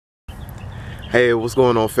Hey, what's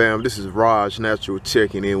going on, fam? This is Raj Natural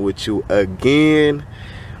checking in with you again.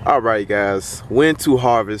 Alright guys, when to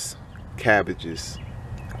harvest cabbages?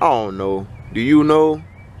 I don't know. Do you know?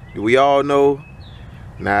 Do we all know?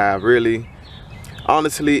 Nah, really.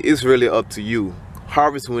 Honestly, it's really up to you.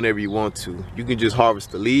 Harvest whenever you want to. You can just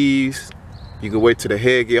harvest the leaves. You can wait till the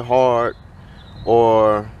head get hard,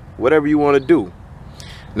 or whatever you want to do.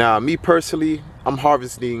 Now, me personally, I'm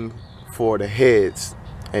harvesting for the heads.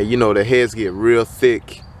 And you know, the heads get real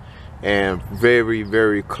thick and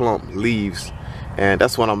very clump leaves, and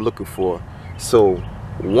that's what I'm looking for. So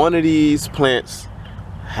one of these plants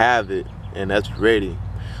have it, and that's ready.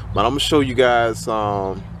 But I'm gonna show you guys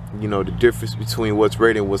you know, the difference between what's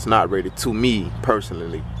ready and what's not ready to me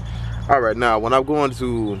personally. All right, now when I'm going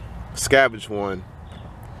to scavenge one,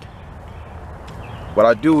 what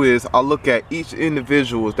I do is I look at each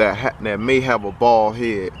individual that may have a bald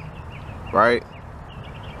head, right?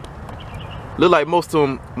 Look like most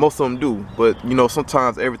of them do, but you know,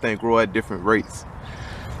 sometimes everything grow at different rates.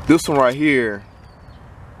 This one right here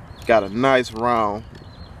got a nice round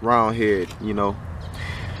head, you know.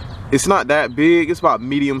 It's not that big, it's about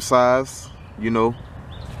medium size, you know.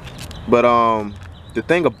 But the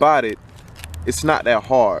thing about it, it's not that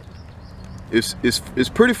hard. It's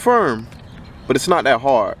pretty firm, but it's not that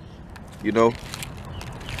hard, you know.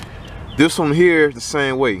 This one here is the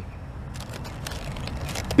same way.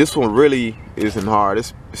 This one really isn't hard.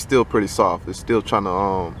 It's still pretty soft. It's still trying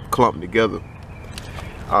to clump together.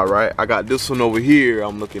 All right, I got this one over here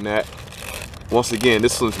I'm looking at. Once again,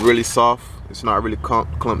 this one's really soft. It's not really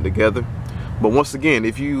clumped together. But once again,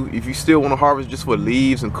 if you still want to harvest just for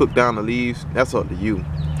leaves and cook down the leaves, that's up to you.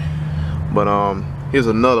 But here's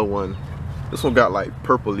another one. This one got like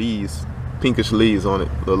purple leaves, pinkish leaves on it.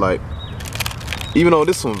 Look like, even though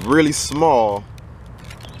this one's really small,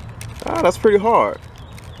 that's pretty hard.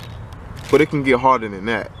 But it can get harder than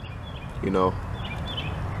that, you know.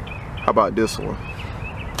 How about this one?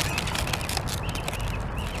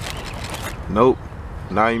 Nope,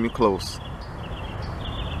 not even close.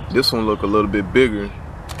 This one look a little bit bigger.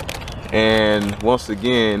 And once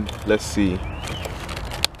again, let's see.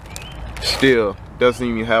 Still doesn't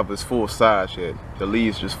even have its full size yet. The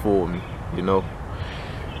leaves just fool me, you know.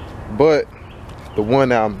 But the one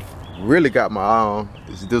that I'm really got my eye on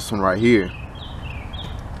is this one right here.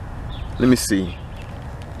 Let me see.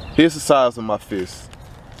 Here's the size of my fist.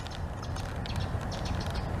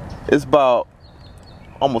 It's about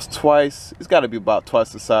almost twice. It's got to be about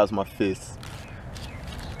twice the size of my fist.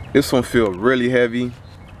 This one feels really heavy.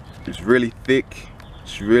 It's really thick.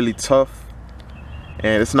 It's really tough,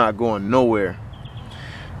 and it's not going nowhere.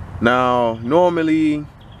 Now, normally,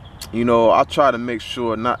 you know, I try to make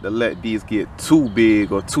sure not to let these get too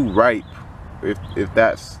big or too ripe, if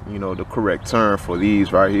that's, you know, the correct term for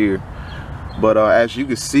these right here. But as you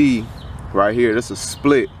can see right here, this is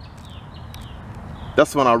split.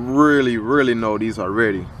 That's when I really know these are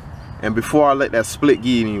ready. And before I let that split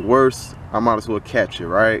get any worse, I might as well catch it,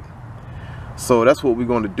 right? So that's what we're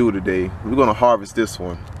going to do today. We're going to harvest this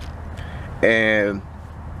one. And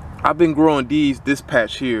I've been growing this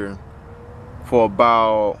patch here for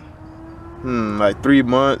about like 3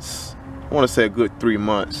 months. I want to say a good 3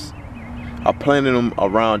 months. I planted them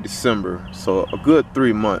around December, so a good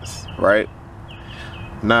 3 months, right?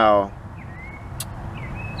 Now,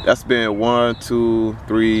 that's been 1, 2,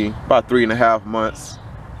 3, about 3.5 months.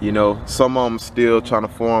 You know, some of them still trying to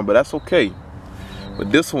form, but that's okay.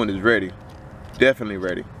 But this one is ready, definitely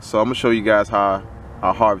ready. So I'm gonna show you guys how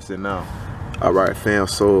I harvest it now. All right, fam.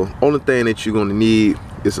 So only thing that you're gonna need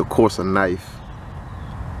is, of course, a knife.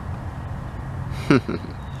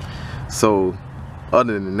 So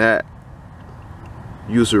other than that,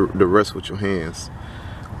 use the rest with your hands.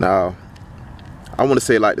 Now, I want to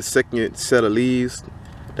say like the second set of leaves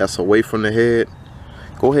that's away from the head,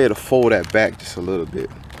 go ahead and fold that back just a little bit,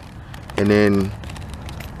 and then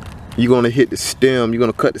you're going to hit the stem. You're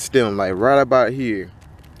going to cut the stem like right about here,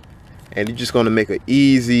 and you're just going to make an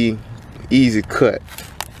easy cut,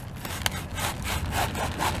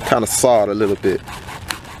 kind of saw it a little bit.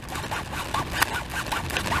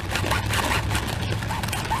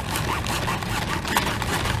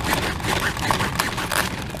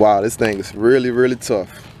 Wow, this thing is really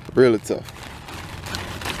tough, really tough.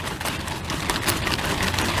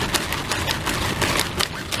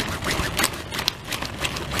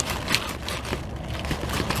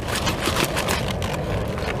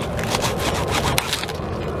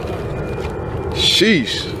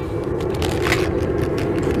 Sheesh.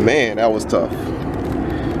 Man, that was tough.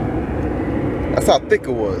 That's how thick it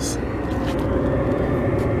was.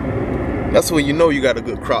 That's when you know you got a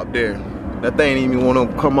good crop there. That thing ain't even want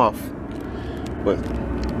to come off. but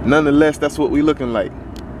nonetheless, that's what we looking like.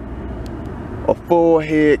 A full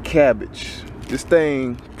head cabbage. This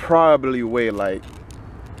thing probably weigh like,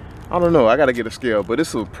 I don't know, I gotta get a scale, but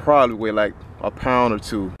this will probably weigh like a pound or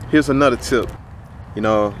 2. Here's another tip, you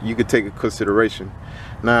know, you could take into consideration.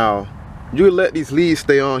 Now, you let these leaves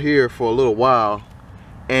stay on here for a little while,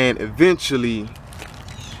 and eventually,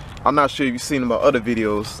 I'm not sure if you've seen my other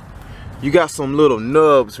videos, you got some little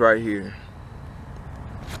nubs right here.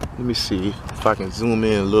 Let me see if I can zoom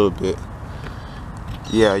in a little bit.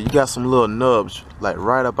 Yeah, you got some little nubs like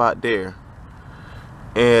right about there.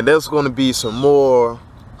 And there's going to be some more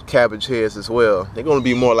cabbage heads as well. They're going to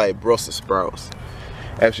be more like Brussels sprouts.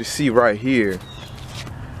 As you see right here,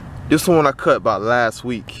 this one I cut about last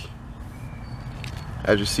week.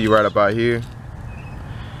 As you see right about here.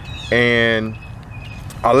 And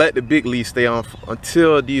I let the big leaves stay on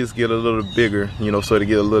until these get a little bigger, you know, so they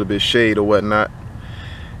get a little bit shade or whatnot.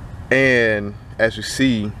 And as you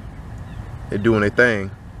see, they're doing their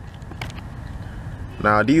thing.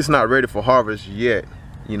 Now these not ready for harvest yet,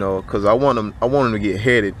 you know, because I want them to get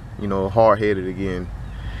headed, you know, hard headed again.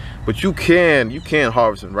 But you can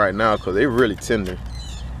harvest them right now because they're really tender,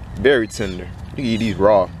 very tender. You can eat these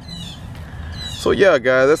raw. So yeah,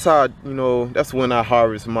 guys, that's how, you know, that's when I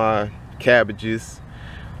harvest my cabbages.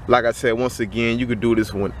 Like I said, once again, you can do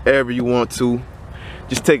this whenever you want to.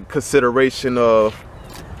 Just take consideration of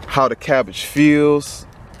how the cabbage feels.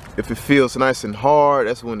 If it feels nice and hard,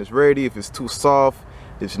 that's when it's ready. If it's too soft,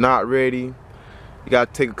 it's not ready. You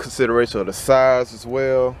gotta take consideration of the size as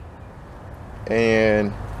well.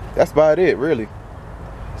 And that's about it, really.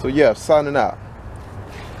 So yeah, signing out.